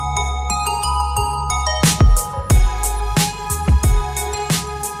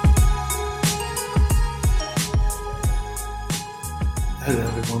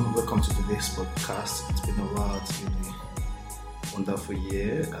podcast. It's been a while. It's been a wonderful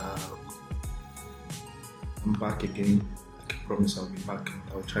year. I'm back again. I can promise I'll be back.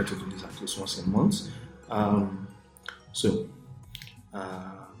 I'll try to do this at least once a month.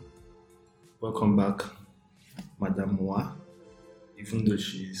 Welcome back, Madame Moa. Even though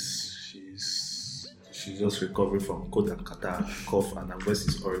she's just recovering from cold and catarrh, cough, and her voice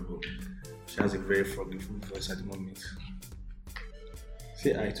is horrible. She has a very froggy voice at the moment.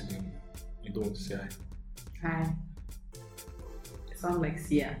 Say hi to them. You don't want to say hi. Hi. I sound like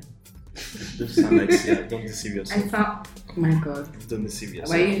Sia. Don't sound like Sia. Don't deceive yourself. Oh my God. Don't deceive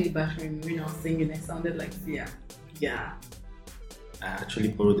yourself. Why are you in the bathroom when I was singing? I sounded like Sia. Yeah. I actually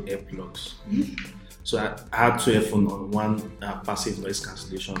borrowed earplugs. So I had two earphones on, one passive noise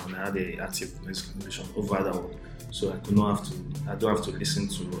cancellation and I had a active noise cancellation over that one. So I don't have to listen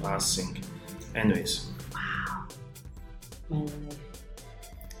to her sing. Anyways. Wow. My life.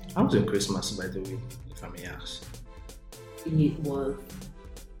 How was your Christmas, by the way, if I may ask? It was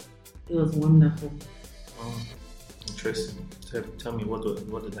wonderful. Oh, interesting. Tell me, what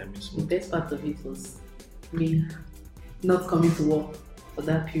did I miss? The best part of it was me not coming to work for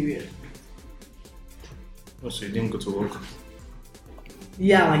that period. Oh, so you didn't go to work?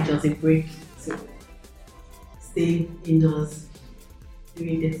 Yeah, like just a break. So stay indoors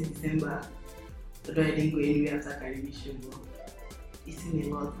during 30 December. Although I didn't go anywhere after Caribbean show, but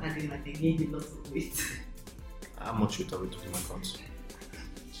eating a lot, adding like I gained a lot of weight. How much weight are we talking about?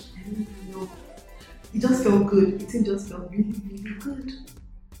 I don't know. It just felt good. Eating just felt really, really good.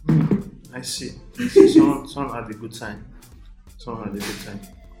 I see. Someone had a good time. So,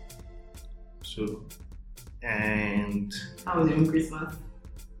 and How was your own Christmas?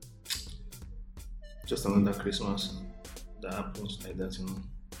 just another Christmas that happens like that, you know.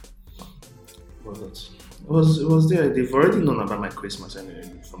 But it was there. They've already known about my Christmas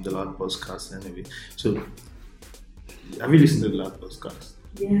anyway from the last podcast anyway. So, have you listened to the last podcast?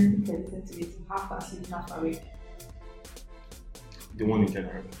 Yeah, I think I listened to it half asleep, half awake. The one in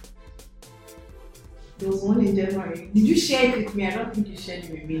January. There was one in January. Did you share it with me? I don't think you shared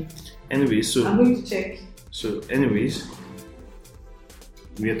it with me. Anyway, I'm going to check. So, anyways,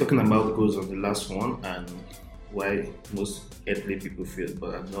 we are talking about goals on the last one and why most earthly people fail.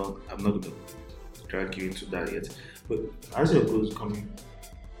 But I'm not going to drag you into that yet. But how's your goals coming?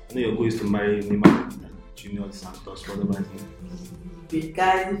 I know your goal is to marry Nima Junior Santos, whatever his name. But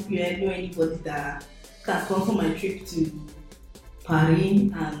guys, if you know anybody that can sponsor my trip to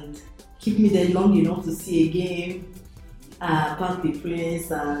Paris and keep me there long enough to see a game, Park the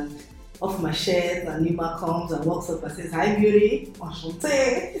Prince and off my shirt and Nima comes and walks up and says, "Hi beauty, enchanté."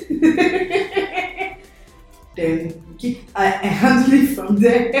 Then I handle it from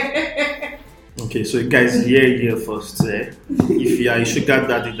there. Okay, so guys, here first. If you are a sugar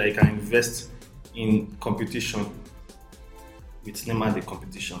daddy that you can invest in competition with Nema the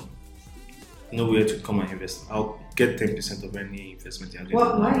competition, nowhere to come and invest. I'll get 10% of any investment you're doing.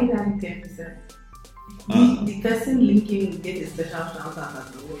 Why are you having 10%? The person linking will get a special shout out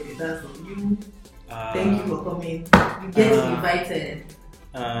at the way. That's on you. Thank you for coming. You get invited.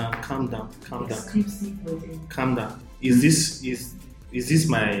 Calm down. Exclusive voting. Calm down. Is this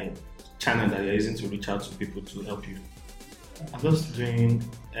my channel that you're using to reach out to people to help you? I'm just doing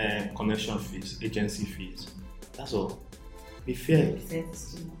connection fees, agency fees. That's all. Be fair. 10%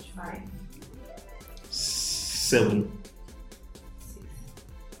 is too much. 5. 7.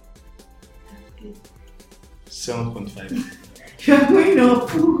 7.5. You're going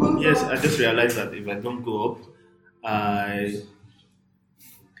up. Yes, I just realized that if I don't go up, I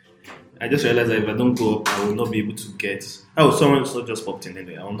will not be able to get. Oh, someone's not just popped in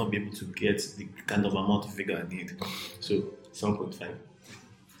anyway. I will not be able to get the kind of amount of figure I need. So 7.5.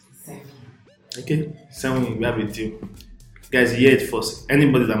 7. Okay, 7. We have a deal, guys. Hear it first.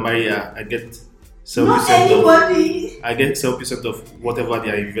 Anybody that marry her, I get 7%. Not anybody. I get 7% of whatever they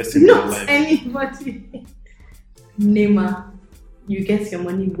are investing in their life. Not anybody. Nema, you get your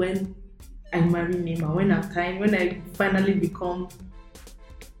money when I marry Nema. When I finally become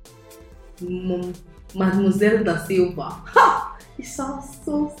Mademoiselle da Silva. Ha! It sounds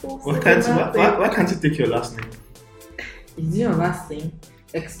so. Why can't you take your last name? Is it your last name?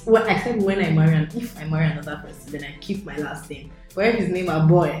 Except when I marry, and if I marry another person, then I keep my last name. But if his name a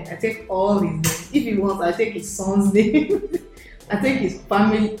boy, I take all his names. If he wants, I take his son's name. I take his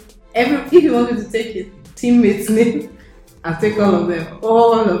family. If he wants me to take his teammates' name, I take all of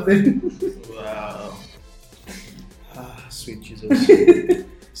them. Wow. Sweet Jesus.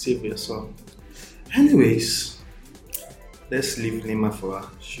 Save your son. Anyways, let's leave Nema for her.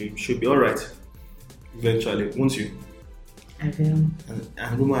 She'll be alright. Eventually, won't you? I feel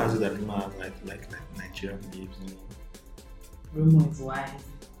And rumor has it that rumor has like Nigerian babes, you know. rumor is wise.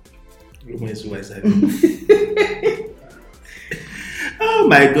 Rumor is wise, I mean. Oh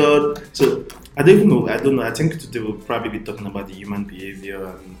my god. So I don't even know. I don't know. I think today we'll probably be talking about the human behavior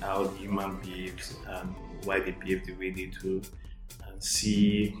and how the human behaves and why they behave the way they do, and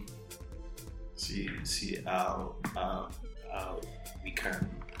see how we can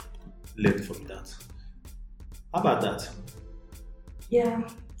learn from that. How about that? Yeah.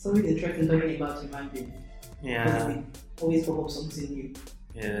 It's always interesting talking about human beings. Yeah. Always pop up something new.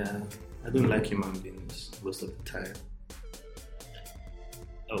 Yeah. I don't like human beings most of the time.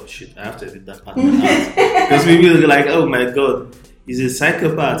 Oh shit, I have to edit that part out. Because people will be like, oh my god, he's a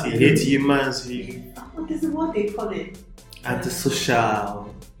psychopath, he hates humans, Oh, this is what they call it.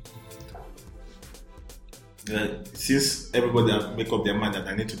 Antisocial. Since everybody have make up their mind that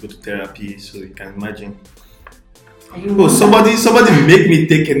I need to go to therapy, so you can imagine. Oh, somebody make me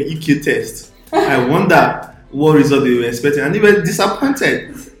take an EQ test. I wonder what result they were expecting, and they were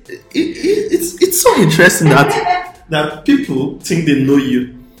disappointed. It's so interesting that people think they know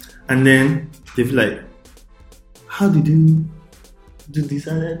you, and then they feel like, how did you do this?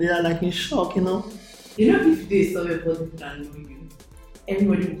 And they are like in shock, you know. You know, if they saw people that know you,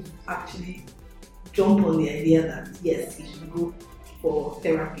 everybody would actually jump on the idea that yes, he should go for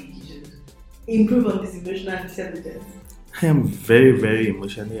therapy, he should improve on his emotional intelligence. I am very, very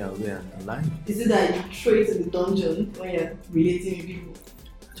emotionally aware and alive. Is it that you throw it in the dungeon when you're relating with people?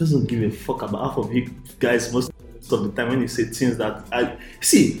 I just don't give a fuck about half of you guys most of the time when you say things that I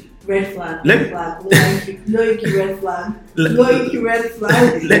see. Red flag, red flag, no icky red flag, no icky red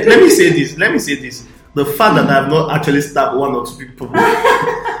flag. Let me say this. The fact that I have not actually stabbed one or two people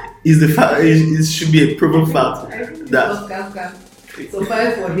is the fact. It should be a proven fact that. So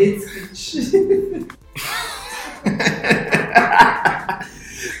fire for hate speech.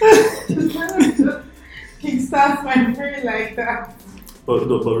 Kickstart my brain like that. But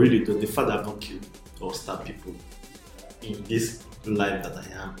really, the fact that I've not killed or stabbed people in this life that I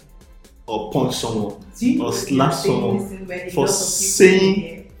am, or punch someone, or slap someone for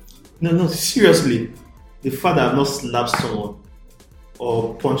saying no, seriously, the fact that I've not slapped someone,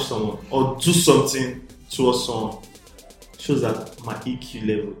 or punched someone, or do something towards someone shows that my EQ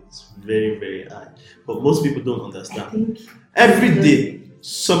level is very, very high. But most people don't understand. Every day,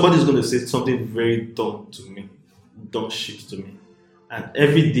 somebody's going to say something very dumb to me, dumb shit to me. And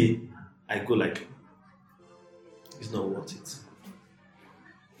every day, I go like, it's not worth it.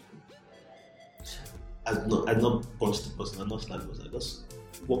 I not punch the person, I not slap the person, I just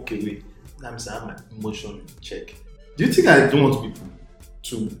walk away. That means I have my emotion in check. Do you think I don't want people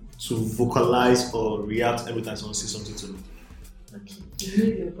to vocalize or react every time someone says something to me? Okay.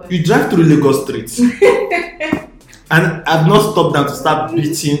 You drive through Lagos streets and I've not stopped down to start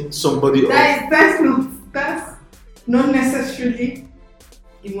beating somebody up. That's not necessarily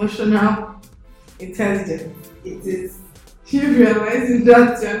emotional intelligence. It is you realizing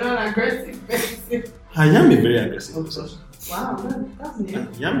that you're not an aggressive person. I am a very aggressive person. Wow, that's new.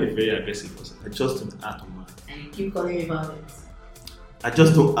 I am a very aggressive person. I just don't act on my. And you keep calling me violent. I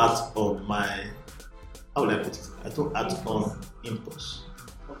just don't act on my. How would I put it? I don't act on impulse.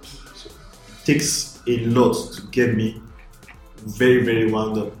 Okay. So it takes a lot to get me very, very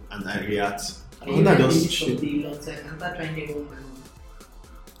wound up, and I react. And I just shit. So I can start trying to go.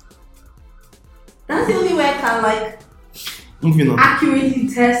 That's the only way I can moving on. Accurately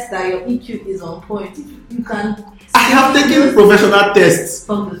test that your EQ is on point. You can. I have taken professional tests.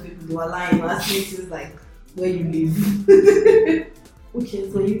 Some of those people who are lying. Last things like where you live. Which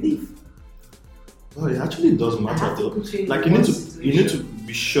is where you live. Oh, it actually does matter though. Like you need to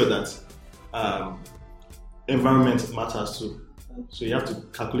be sure that environment matters too. So you have to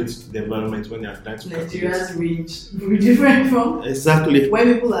calculate the environment when you are trying to Nigeria's range will be different from exactly where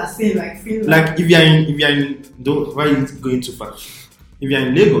people are saying feel like if you are in don't why are you going too far? If you are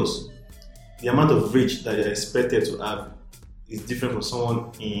in Lagos, the amount of reach that you are expected to have is different from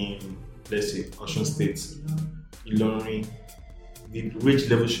someone in, let's say, Osun State, Ilorin. The reach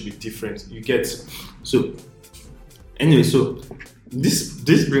level should be different. You get so anyway. So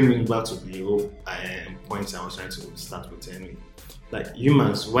this brings me back to the whole point I was trying to start with. Anyway, like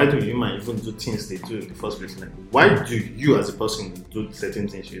humans, why do humans even do things they do in the first place? Like, why do you as a person do certain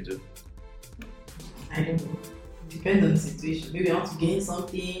things you do? I don't know. Depends on the situation. Maybe I want to gain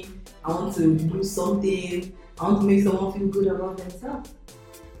something. I want to do something. I want to make someone feel good about themselves.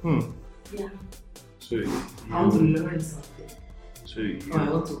 Yeah. So I want to learn something. Or I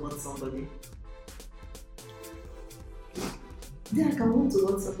want to hurt somebody. Yeah, I can want to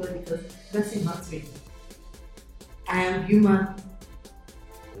hurt somebody because that person hurts me. I am human.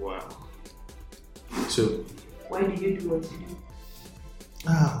 Wow. So, Why do you do what you do?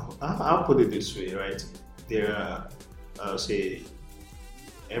 I'll put it this way, right? There are, I'll say,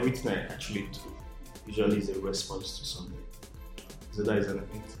 everything I actually do usually is a response to something. So that is an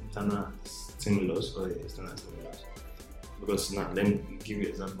internal stimulus or an external stimulus. Because now, let me give you an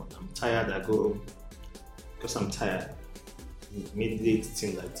example. I'm tired, I go home. Because I'm tired, immediate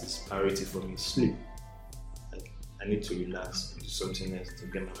thing that is priority for me is sleep. Like, I need to relax, do something else to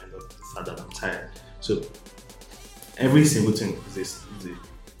get my mind off the fact that I'm tired. So every single thing is a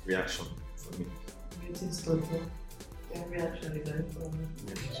reaction for me. It is total. Yeah, reaction is very common.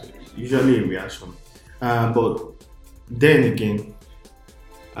 Yeah, so it's usually a reaction. But then again,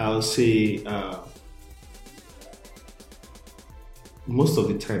 I'll say most of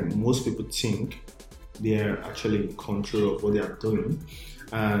the time, most people think they're actually in control of what they are doing.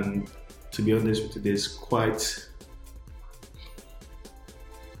 And to be honest with you, there's quite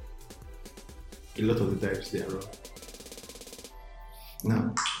a lot of the times they are wrong.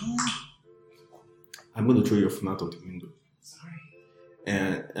 Now, I'm going to throw your phone out of the window. Sorry.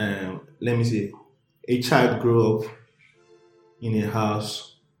 Let me see. A child grew up in a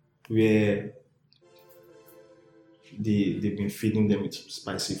house where they've been feeding them with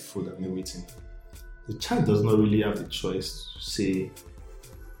spicy food and everything. The child does not really have the choice to say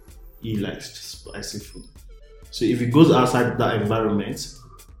he likes spicy food. So if he goes outside that environment,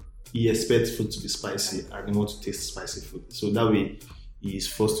 he expects food to be spicy and he wants to taste spicy food. So that way, he is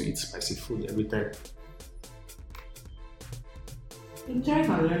forced to eat spicy food every time. The child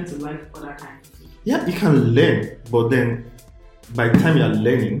can learn to like other kinds of food. Yeah, you can learn, but then by the time you are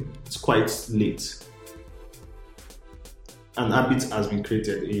learning, it's quite late. An habit has been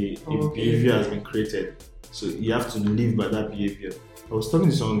created, a behavior has been created, so you have to live by that behavior. I was talking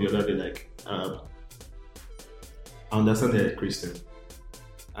to someone the other day, like, I understand they're a Christian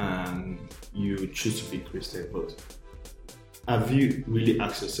and you choose to be Christian, but have you really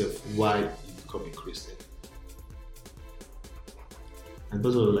asked yourself why you become a Christian? And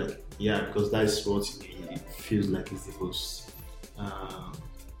those are like, yeah, because that's what it feels like is the most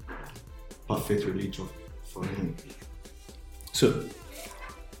perfect religion for him. So,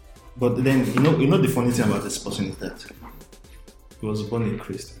 but then you know the funny thing about this person is that he was born a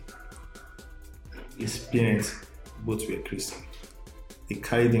Christian. His parents both were Christian. They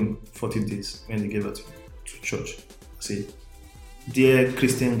carried him 40 days when they gave her to church. Say, dear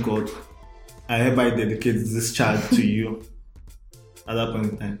Christian God, I hereby dedicate this child to you at that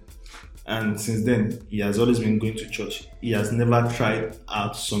point in time. And since then, he has always been going to church. He has never tried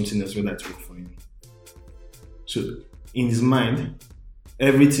out something else whether to work for him. So, in his mind,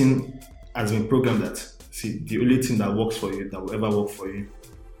 everything has been programmed that, see, the only thing that works for you, that will ever work for you,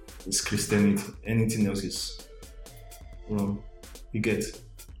 is Christianity. Anything else is wrong. You get?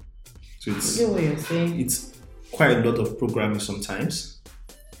 So it's, I get what you're saying. It's quite a lot of programming sometimes.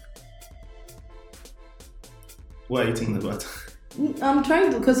 What are you thinking about? I'm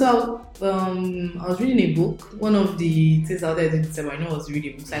trying to, because I was reading a book. One of the things out there in December, I know I was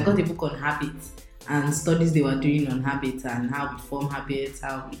reading books. I got a book on habits and studies they were doing on habits and how we form habits,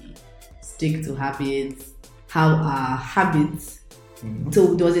 how we stick to habits, how our habits. Mm-hmm.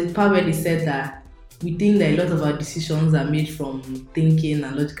 So there was a part where they said that we think that a lot of our decisions are made from thinking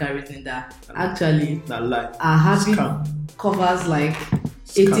and logical reasoning, that actually our habit covers like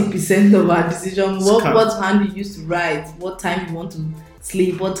 80% of our decision. What hand you use to write, what time you want to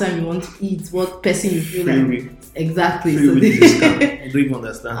sleep, what time you want to eat, what person you feel like. Exactly. So I don't even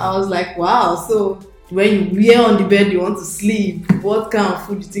understand. I was like, wow. So when you lay on the bed, you want to sleep. What kind of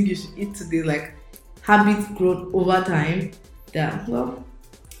food you think you should eat today? Like habits grow over time. That, well,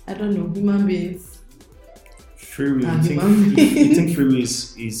 I don't know. Human beings. Free will. You think free will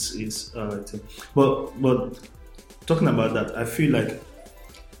is but talking about that, I feel like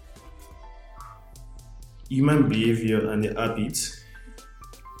human behavior and the habits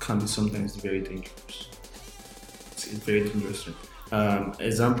can be sometimes very dangerous. It's very dangerous.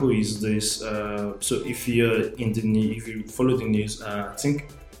 Example is this. So if you follow the news, I think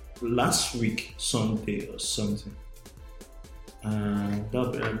last week Sunday or something, that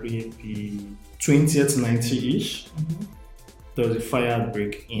would be 20th, 90-ish. Mm-hmm. There was a fire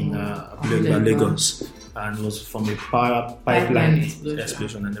outbreak in Lagos, and it was from a pipeline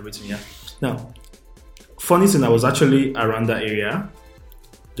explosion and everything. Yeah. Now, funny thing, I was actually around that area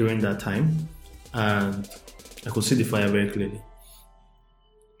during that time, and I could see the fire very clearly.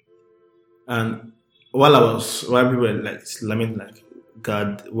 And while people were like lamenting, like,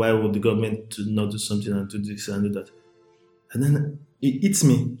 God, why would the government not do something and do this and do that? And then it hits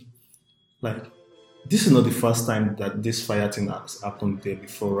me, like, this is not the first time that this fire thing has happened there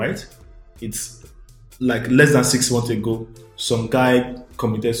before, right? It's like less than 6 months ago, some guy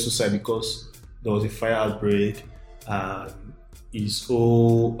committed suicide because there was a fire outbreak. His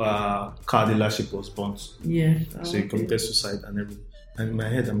whole car dealership was burnt. Yeah. So he committed suicide and everything. And in my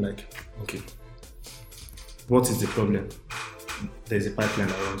head, I'm like, okay, what is the problem? There's a pipeline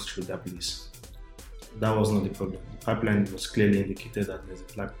that runs through that place. That was not the problem. The pipeline was clearly indicated that there's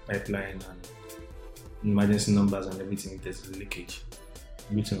a pipeline and emergency numbers and everything. There's a leakage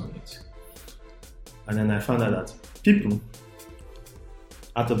written on it. And then I found out that people,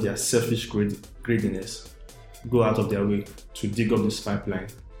 out of their selfish greediness, go out of their way to dig up this pipeline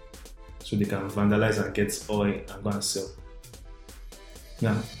so they can vandalize and get oil and go and sell.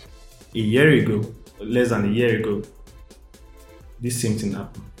 Now, a year ago, less than a year ago, this same thing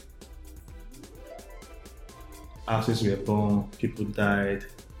happened. Houses were burned, people died.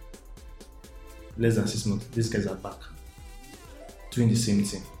 Less than 6 months, these guys are back doing the same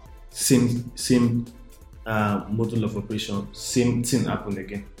thing. Same model of operation, same thing happened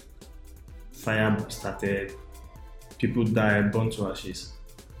again. Fire started, people died, burned to ashes.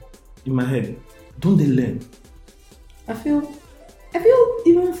 In my head, don't they learn? I feel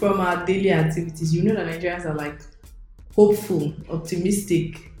even from our daily activities, you know that Nigerians are like hopeful,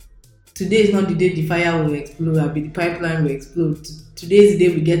 optimistic. Today is not the day the fire will explode, or the pipeline will explode. Today is the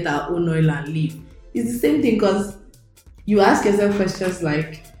day we get our own oil and leave. It's the same thing, because you ask yourself questions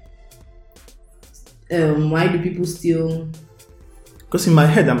like, why do people still? Because in my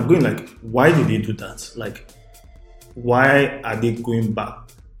head, I'm going like, why did they do that? Like, why are they going back?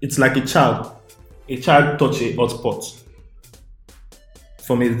 It's like a child. A child touch a hot pot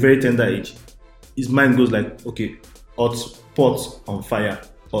from a very tender age. His mind goes like, okay, hot pot on fire,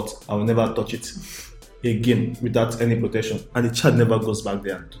 hot. I will never touch it again without any protection. And the child never goes back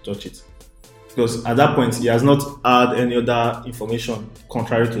there to touch it, because at that point he has not had any other information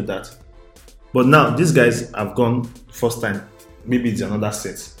contrary to that. But now these guys have gone first time. Maybe it's another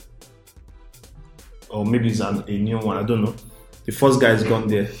set, or maybe it's a new one. I don't know. The first guy has gone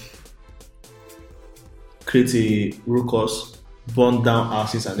there, create a ruckus, burn down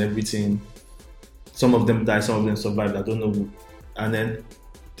houses and everything. Some of them died, some of them survived. I don't know who. And then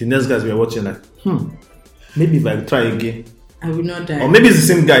the next guys were watching like, maybe if I try again, I will not die. Or maybe it's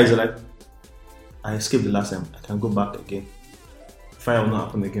the same guys like, I escaped the last time, I can go back again. Fire will not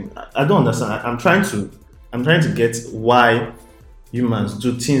happen again. I don't understand. I'm trying to get why humans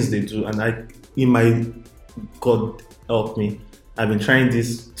do things they do, and in my God help me, I've been trying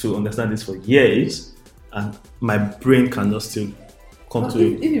to understand this for years, and my brain cannot still come to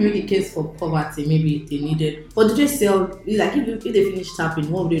it. If you make a case for poverty, maybe they needed, or do they sell? Like if they finish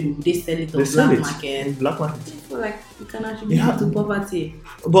tapping, what would they do? Would they sell it on black market? Black market. So like you can actually to poverty.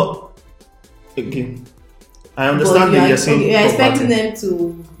 But again, I understand that you're saying you're expecting them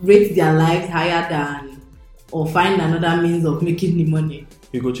to rate their lives higher than, or find another means of making the money.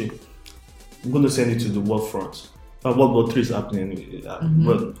 Ugochi, I'm going to send it to the world front. World War III is happening,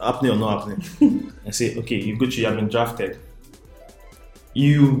 but happening or not happening. I say, okay, Ugochi, you have been drafted.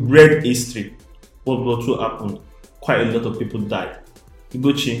 You read history. World War II happened. Quite a lot of people died.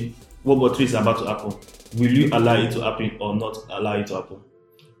 Ugochi, World War III is about to happen. Will you allow it to happen or not allow it to happen?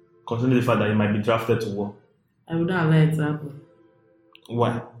 Considering the fact that you might be drafted to war. I would not allow it to happen.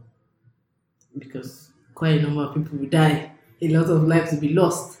 Why? Because quite a number of people will die. A lot of lives will be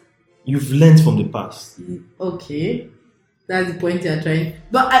lost. You've learned from the past. Okay. That's the point you're trying.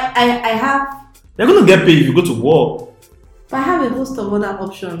 But I have... You're going to get paid if you go to war. But I have a host of other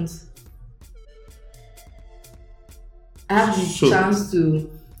options. I have the chance to...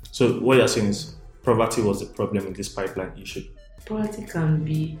 So what you're saying is poverty was the problem in this pipeline issue. Poverty can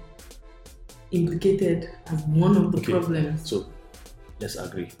be implicated as one of the problems. So let's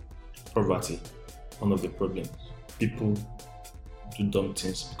agree. Poverty, one of the problems. People do dumb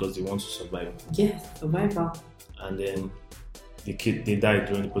things because they want to survive. Yes, survival. And then they die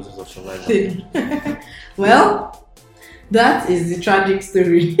during the process of survival. Well, that is the tragic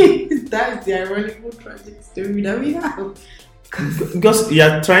story. That is the ironical tragic story that we have. Because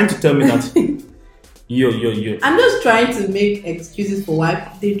you're trying to tell me that yo. I'm just trying to make excuses for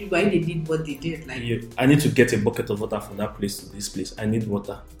why they did what they did. Like, I need to get a bucket of water from that place to this place. I need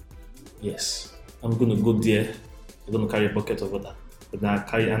water. Yes, I'm gonna go there. I'm gonna carry a bucket of water, but now I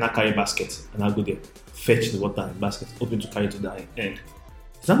carry a basket, and I'll go there, fetch the water in basket, open to carry to the end.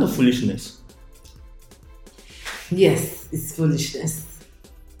 Is that not foolishness? Yes, it's foolishness.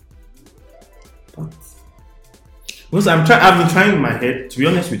 But because I've been trying in my head. To be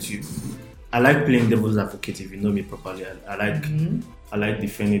honest with you, I like playing devil's advocate. If you know me properly, I like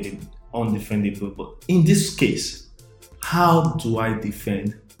defending undefendable. But in this case, how do I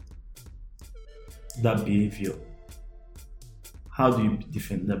defend that behavior? How do you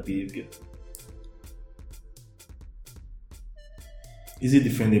defend that behavior? Is it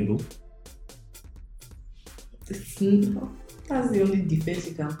defendable? That's the only defense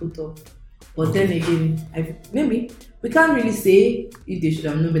you can put up. But then again, maybe we can't really say if they should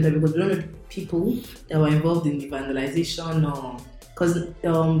have known better because we don't know the people that were involved in the vandalization. Because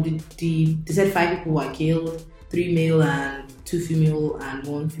they said 5 people were killed, 3 male and 2 female and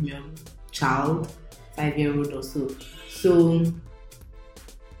 1 female child, 5-year-old or so. So,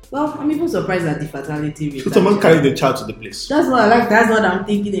 well, I'm even surprised at the fatality rate. So someone carried the child to the place. That's what I like. That's what I'm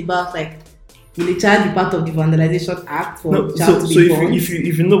thinking about. Like, will the child be part of the vandalization act for the child to be born? if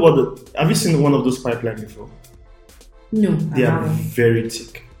you know what have you seen one of those pipelines before? No, they are very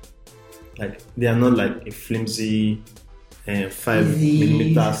thick. Like they are not like a flimsy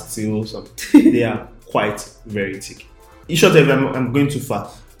 5mm steel or something. They are quite very thick. In short, if I'm going too far,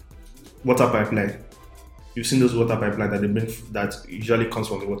 water pipeline. You've seen those water pipelines that they bring that usually comes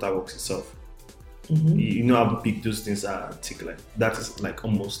from the waterworks itself. Mm-hmm. You know how big those things are thick. Like that is like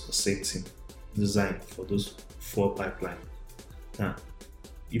almost the same thing designed for those 4 pipelines. Now,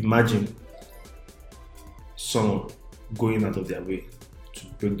 imagine someone going out of their way to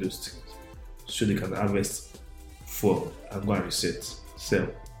break those things so they can harvest 4 and go and reset, sell.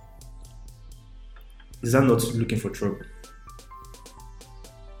 Is that not looking for trouble?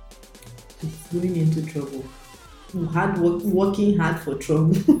 It's going into trouble. Working hard for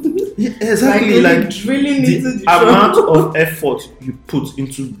trouble. Yeah, exactly. Like drilling the into the amount trouble. of effort you put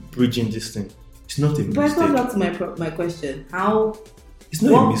into bridging this thing, it's not a But it's not mistake. back to my question. How? It's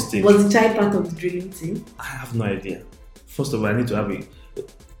not a mistake. Was the child part of the drilling team? I have no idea. First of all, I need to have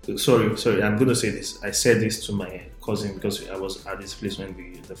a. Sorry. I'm going to say this. I said this to my cousin because I was at this place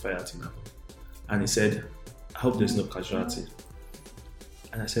when the fire thing happened, and he said, "I hope there's no casualty."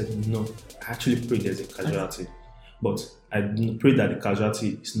 And I said, "No, I actually pray there's a casualty, but I pray that the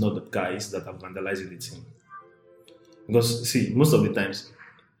casualty is not the guys that are vandalizing the team." Because see, most of the times,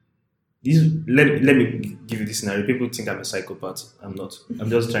 let me give you this scenario. People think I'm a psychopath. I'm not. I'm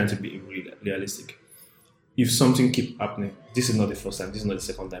just trying to be realistic. If something keeps happening, this is not the first time, this is not the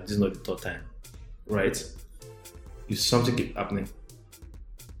second time, this is not the third time, right? If something keeps happening,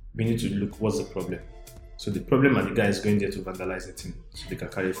 we need to look what's the problem. So the problem are the guys going there to vandalize the thing so they can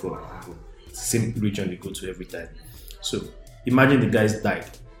carry forward and go. It's the same region they go to every time. So imagine the guys died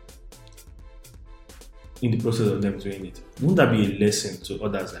in the process of them doing it. Wouldn't that be a lesson to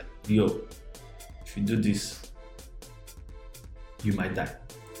others like, yo, if you do this, you might die?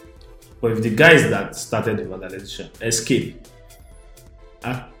 But if the guys that started the vandalization escape,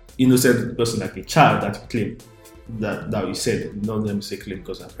 an innocent person like a child that claimed that you said, not let me say claim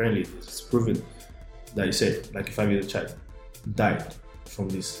because apparently it's proven that you said, like a 5-year-old child died from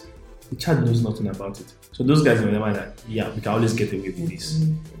this. The child knows nothing about it. So those guys were like, yeah, we can always get away with this.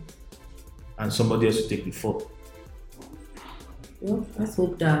 And somebody else will take the fall. Well, let's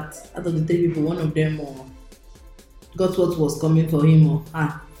hope that out of the 3 people, one of them got what was coming for him.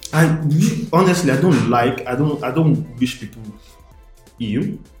 And honestly, I don't wish people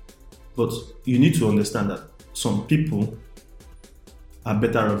ill, but you need to understand that some people are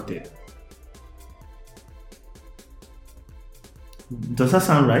better off dead. Does that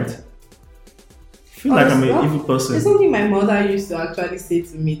sound right? I feel like I'm an evil person. It's something my mother used to actually say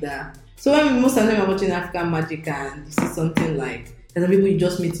to me that. So when most of them are watching African Magic and you see something like there's some people you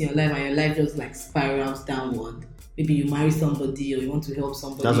just meet in your life and your life just like spirals downward. Maybe you marry somebody or you want to help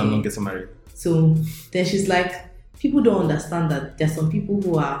somebody. That's why I'm not getting married. So then she's like, people don't understand that there's some people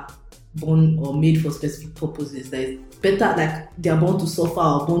who are born or made for specific purposes. That it's better like they're born to suffer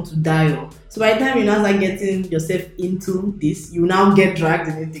or born to die. So by the time you now start getting yourself into this, you now get dragged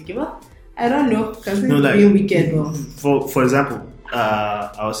in it. Thinking, well, I don't know, because it's real wicked. For example,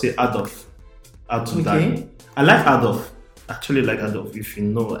 I would say Adolf. How to die. I like Adolf. Actually, like Adolf. If you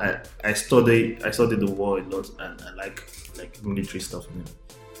know, I studied the war a lot, and I like military stuff.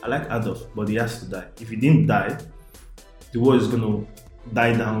 I like Adolf, but he has to die. If he didn't die, the war is gonna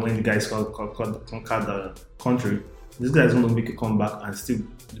die down when the guys conquer the country. This guy is gonna make a comeback, and still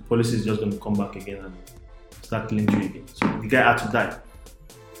the police is just gonna come back again and start killing you again. So the guy had to die.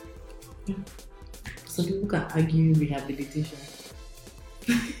 So people can argue rehabilitation.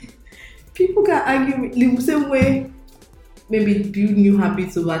 People can argue the same way. Maybe build new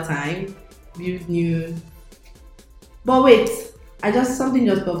habits over time. Build new. But wait, something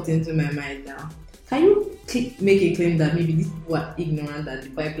just popped into my mind now. Can you make a claim that maybe these people are ignorant that the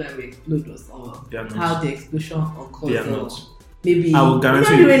pipeline will explode or how the explosion occurs? They are not. maybe. I will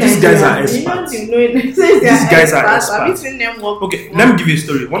guarantee you, these guys are experts. These guys are experts. Okay, let me give you a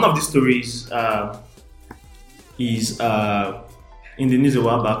story. One of the stories is in the news a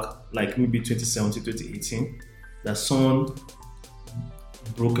while back, like maybe 2017, 2018, that someone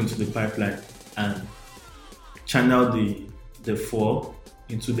broke into the pipeline and channeled the fuel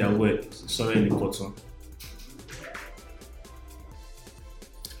into their well, sorry, in the cotton.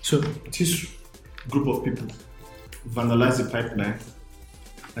 So this group of people vandalize the pipeline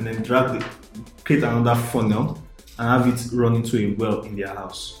and then create another funnel and have it run into a well in their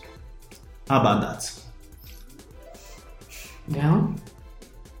house. How about that? Yeah.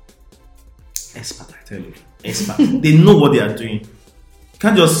 Expert, I tell you. Expert. They know what they are doing. You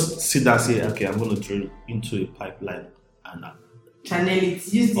can't just sit there and say, okay, I'm going to drill into a pipeline and channel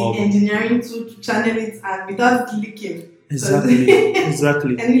it. Use the engineering tool to channel it and without leaking.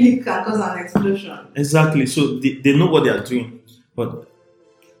 Exactly. Any leak can cause an explosion. Exactly. So they know what they are doing. But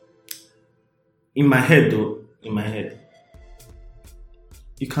in my head,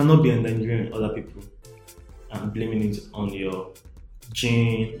 you cannot be endangering other people and blaming it on your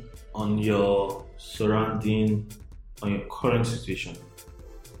gene, on your surrounding, on your current situation.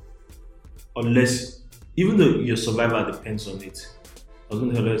 Unless, even though your survival depends on it,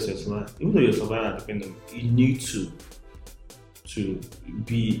 even though your survival depends on it, you need to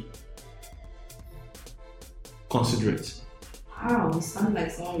be considerate. Wow, you sound like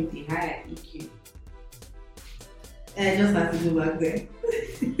someone with a higher EQ. I just have to go back there.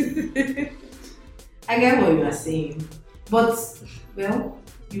 I get what you are saying, but well,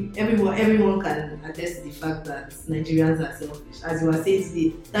 everyone can attest to the fact that Nigerians are selfish. As you were saying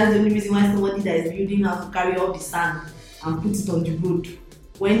today, that's the only reason why somebody that is building has to carry all the sand and put it on the road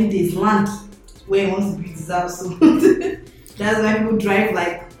when there's land where he wants to build his house. So that's why people drive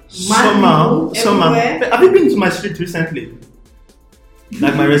like mad. Somehow. Have you been to my street recently?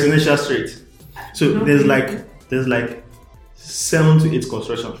 Like my residential street. So there's like 7 to 8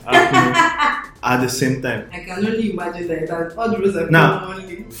 construction happening at the same time. I can only imagine that all the roads are now,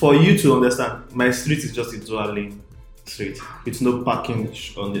 only. For you to understand, my street is just a dual lane street with no parking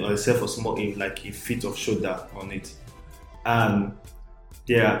on the except for small like a feet of shoulder on it. And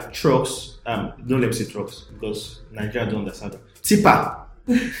there are trucks, don't let me say trucks because Nigeria don't understand that. Tipper.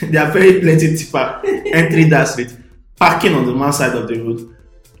 There are very plenty tipper entering that street, parking on the one side of the road,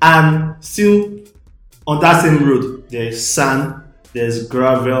 and still on that same road there's sand, there's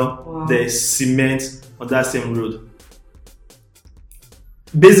gravel, there's cement on that same road.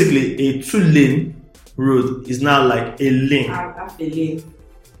 Basically, a 2-lane road is now like a lane. Half a lane.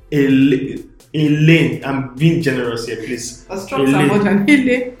 A lane. I'm being generous here, please. A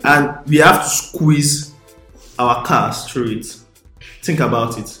lane. And we have to squeeze our cars through it. Think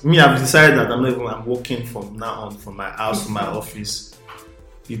about it. Me, I've decided that I'm walking from now on from my house to my office.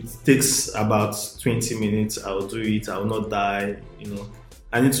 It takes about 20 minutes. I will do it. I will not die.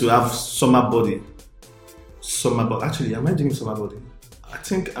 I need to have summer body. Actually, am I doing summer body? I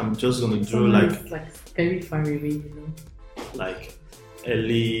think I'm just gonna do like very far away, like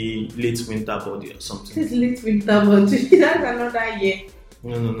late winter body or something. It's late winter body. That's another year.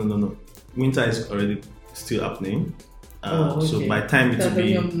 No. Winter is already still happening. Okay. So by the time it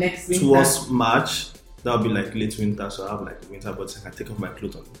will be towards March, that will be like late winter. So I have like winter body. I can take off my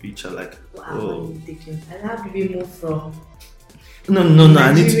clothes on the beach. I'm like, wow, I have to be moved from. No.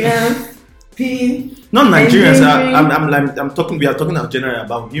 I need to. Not Nigerians. I'm talking. We are talking about generally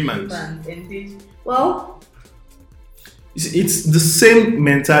about humans. Well, it's the same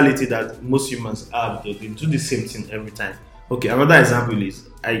mentality that most humans have. They do the same thing every time. Okay, another example is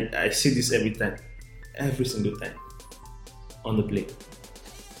I see this every single time on the plane.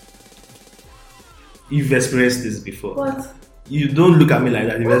 You've experienced this before. What? You don't look at me like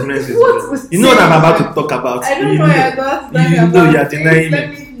that. You've experienced this before. You know what I'm about to talk about. I don't know what you're about to talk about. You know you're denying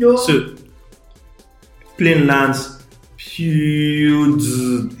me. Know. So, plane lands, huge.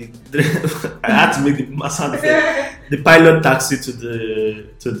 I had to make the sound effect. The pilot taxi to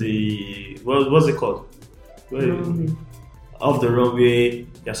the what's it called? Off the runway.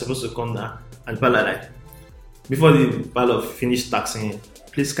 You're supposed to come down, and the pilot like before the pilot finished taxiing,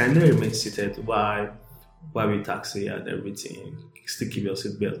 please kindly remain seated while we taxi and everything. Still keep your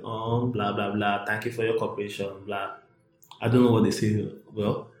seatbelt on. Blah blah blah. Thank you for your cooperation. Blah. I don't know what they say.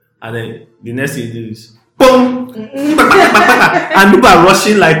 Well, and then the next thing you do is boom, and people are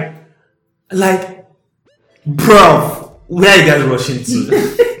rushing like, bro, where are you guys rushing to?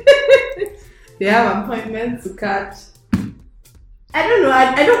 They have appointments to catch. I don't know.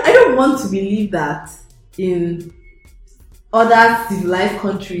 I don't want to believe that in other civilized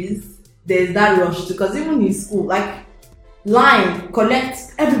countries there's that rush because even in school, like line,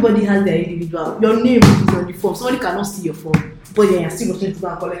 collect. Everybody has their individual. Your name is on the form. Somebody cannot see your form, but then you're still going to go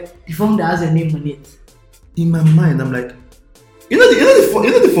and collect the form that has your name on it. In my mind, I'm like, you know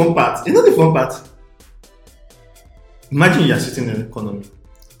the fun part. You know the fun part. Imagine you're sitting in economy,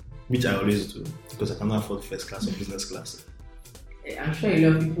 which I always do because I cannot afford first class or business class. I'm sure a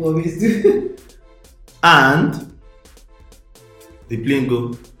lot of people always do. And the plane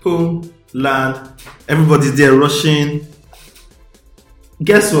go, boom, land. Everybody's there rushing.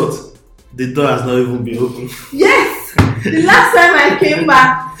 Guess what? The door has not even been opened. Yes! The last time I came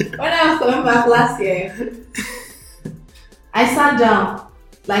back, when I was coming back last year, I sat down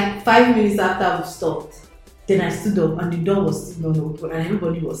like 5 minutes after we stopped. Then I stood up and the door was still not open and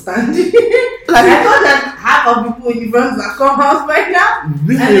everybody was standing. Like I thought that half of people in the front that come out by now.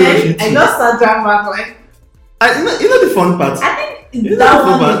 Really and then I just sat down back like. You know the fun part? I think that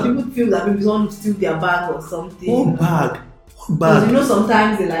one people feel that maybe someone will steal their bag or something. What bag? Because you know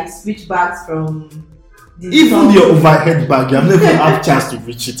sometimes they like switch bags from the even your overhead bag, you have never had a chance to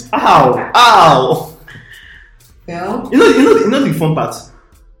reach it. Ow! Yeah. You know the fun part?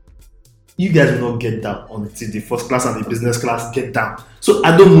 You guys will not get down until the first class and the business class get down. So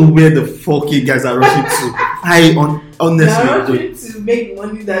I don't know where the fuck you guys are rushing to. Honestly rushing to make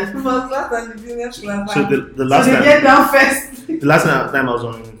money that the first class and the business class. So the last so they time get down first. The last time I was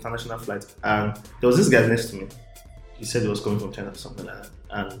on an international flight and there was this guy next to me. He said he was coming from China or something like that.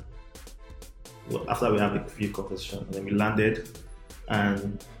 And after we had a few conversations, and then we landed,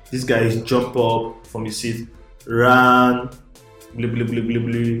 and this guy jumped up from his seat, ran, blah, blah, blah, blah,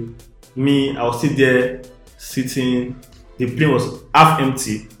 blah. Me, I was still there, sitting. The plane was half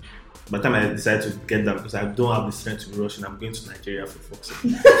empty. By the time I decided to get down, because I don't have the strength to rush, and I'm going to Nigeria for fuck's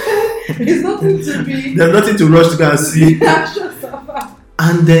sake. There's nothing to be. There's nothing to rush to go and see.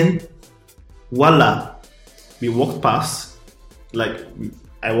 And then, voila. We walked past,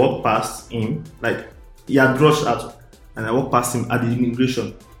 I walked past him, he had rushed out, and I walked past him at the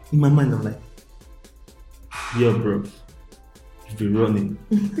immigration. In my mind, I'm like, yo, bro, you've been running.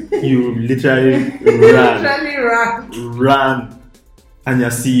 You literally ran, and you're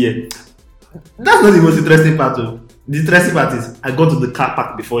still here. That's not the most interesting part, though. The interesting part is, I got to the car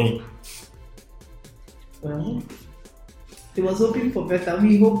park before him. Well, he was hoping for better.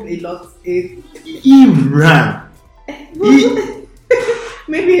 We hope a lot. He ran.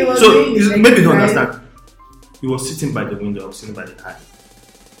 Maybe he was. So maybe you don't understand. He was sitting by the window. I was sitting by the eye.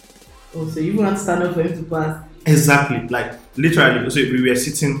 Oh, so you want to stand up for him to pass? Exactly. Literally. So we were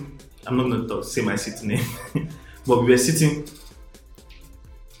sitting. I'm not going to say my seat name, but we were sitting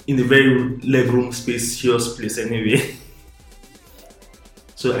in a very legroom, spacious place anyway.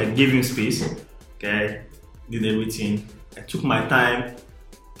 So I gave him space. Okay, did everything. I took my time,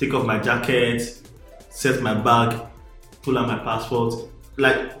 take off my jacket, set my bag, pull out my passport.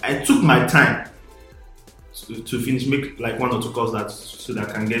 I took my time to finish, make 1 or 2 calls so that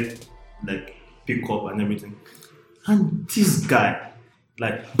I can get pick up and everything. And this guy,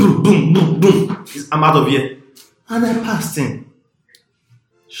 boom, boom, boom, boom, I'm out of here. And I passed him.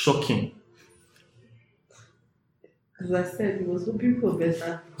 Shocking. As I said, he was hoping for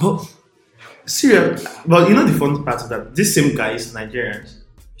better. But serious. But you know the fun part of that? This same guy is Nigerians.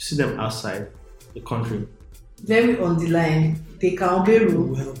 You see them outside the country. Very on the line. They can obey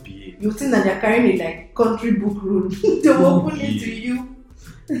rules. Well behaved. You think that they're carrying a country book rule. They will open it to you.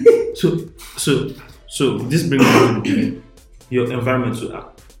 So this brings me to the beginning. Your environment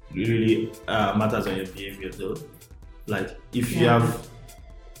really matters on your behavior, though. If you have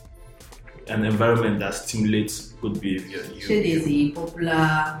an environment that stimulates good behavior, there's a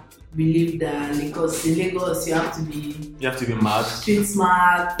popular belief that in Lagos you have to be mad, street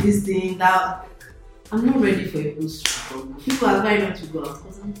smart, this thing, that. I'm not ready for a post struggle. People are trying not to go out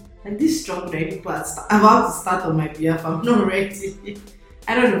because I'm this struggle that people are about to start on my behalf. I'm not ready.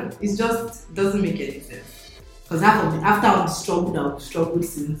 I don't know. It just doesn't make any sense. Because after all the struggle that we've struggled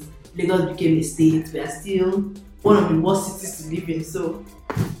since Lagos became a state, we are still one of the worst cities to live in. So,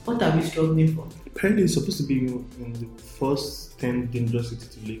 what are we struggling for? Apparently, it's supposed to be in the first 10 dangerous cities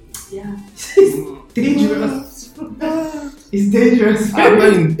to live in. Yeah. It's dangerous. It's dangerous. I'm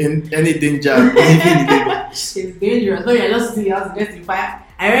not in any danger. It's dangerous. So, you're just sitting out to justify.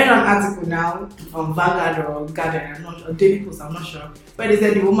 I read an article now from Vanguard or Guardian, I'm not sure, Daily Post, I'm not sure, where they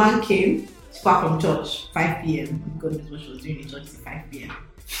said the woman came back from church 5 p.m. God knows what she was doing in church at 5 p.m.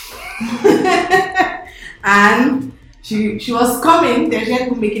 And she was coming, then she had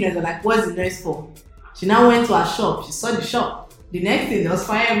people making it like, what's the noise for? She now went to her shop, she saw the shop. The next thing, there was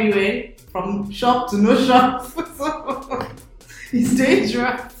fire everywhere, from shop to no shop. So, it's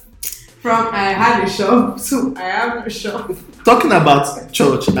dangerous. From I had a shop to I have a shop. Talking about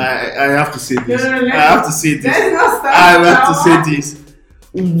church, I have to say this. No, I have to say this. Let's not start. I have to say this.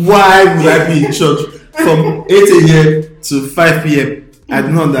 Why would I be in church from 8 a.m. to 5 p.m.? I do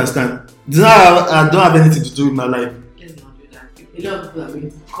not understand. I don't have anything to do with my life. Let's not do that. A lot of people are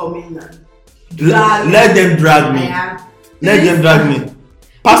going to come in and let them drag me. Let them drag me.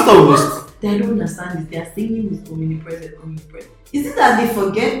 Pastor was. They don't understand this. They are saying this omnipresent. Is it that they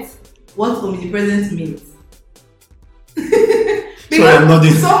forget what omnipresent means? Because I'm not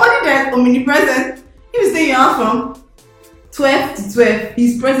somebody that's omnipresent, if you say you are from 12 to 12,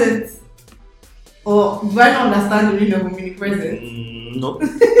 he's present. Or do I not understand the meaning of omnipresent? No,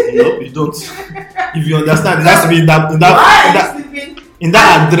 you don't. If you understand, it has to be in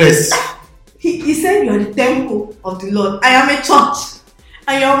that address. He said you are the temple of the Lord. I am a church.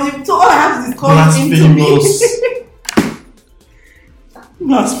 And so all I have to is come into me.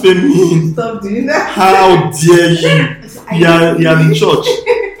 Blasphemy. Stop doing that. How dare you? You are in church.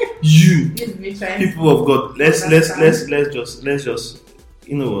 You people of God. Let's just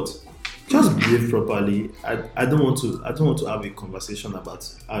you know what? Just behave properly. I don't want to have a conversation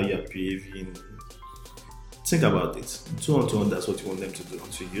about how you are behaving. Think about it. 2-on-2, that's what you want them to do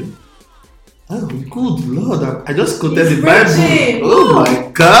to you. Oh, good Lord. I just quoted the Bible. Oh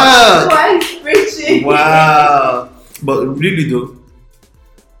my God. Why is preaching? Wow. But really though,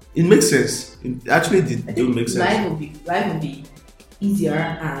 it makes sense. It actually do make sense. Life will be easier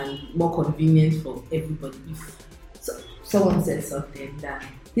and more convenient for everybody if someone said something that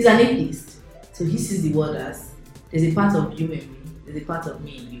he's an atheist. So he sees the world as there's a part of you and me, there's a part of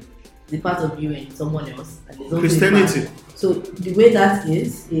me and you, there's a part of you and someone else, and there's also Christianity. So the way that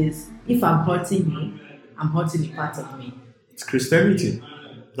is if I'm hurting you, I'm hurting a part of me. It's Christianity.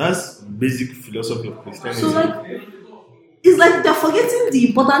 That's basic philosophy of Christianity. So it's like they're forgetting the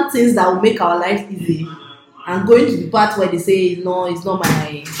important things that will make our life easy and going to the part where they say no, it's not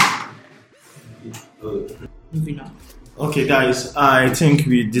my. Moving on. Okay, guys, I think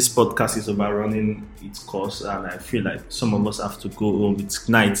this podcast is about running its course, and I feel like some of us have to go home. It's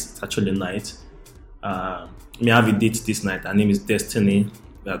night. It's actually night. We have a date this night. Her name is Destiny.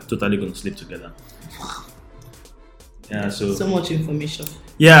 We are totally going to sleep together. Yeah, so much information.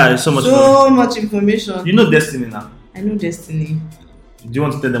 Yeah, so much information. You know Destiny now. I know Destiny. Do you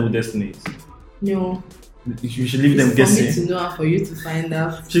want to tell them who Destiny is? No. You should leave them guessing. For me to know and for you to find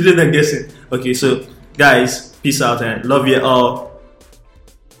out. You should leave them guessing. Okay, so guys, peace out and love you all.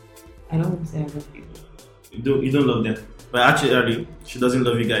 I don't want to say I love you. You don't love them. But actually, she doesn't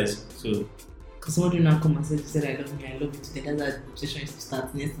love you guys. So. Because someone do not come and say I love you, I love you today. That's how the conversation is to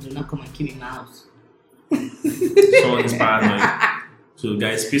start. Next, do not come and kill me in my house. Someone is paranoid. So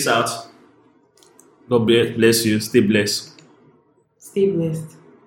guys, peace out. God bless you. Stay blessed. Stay blessed.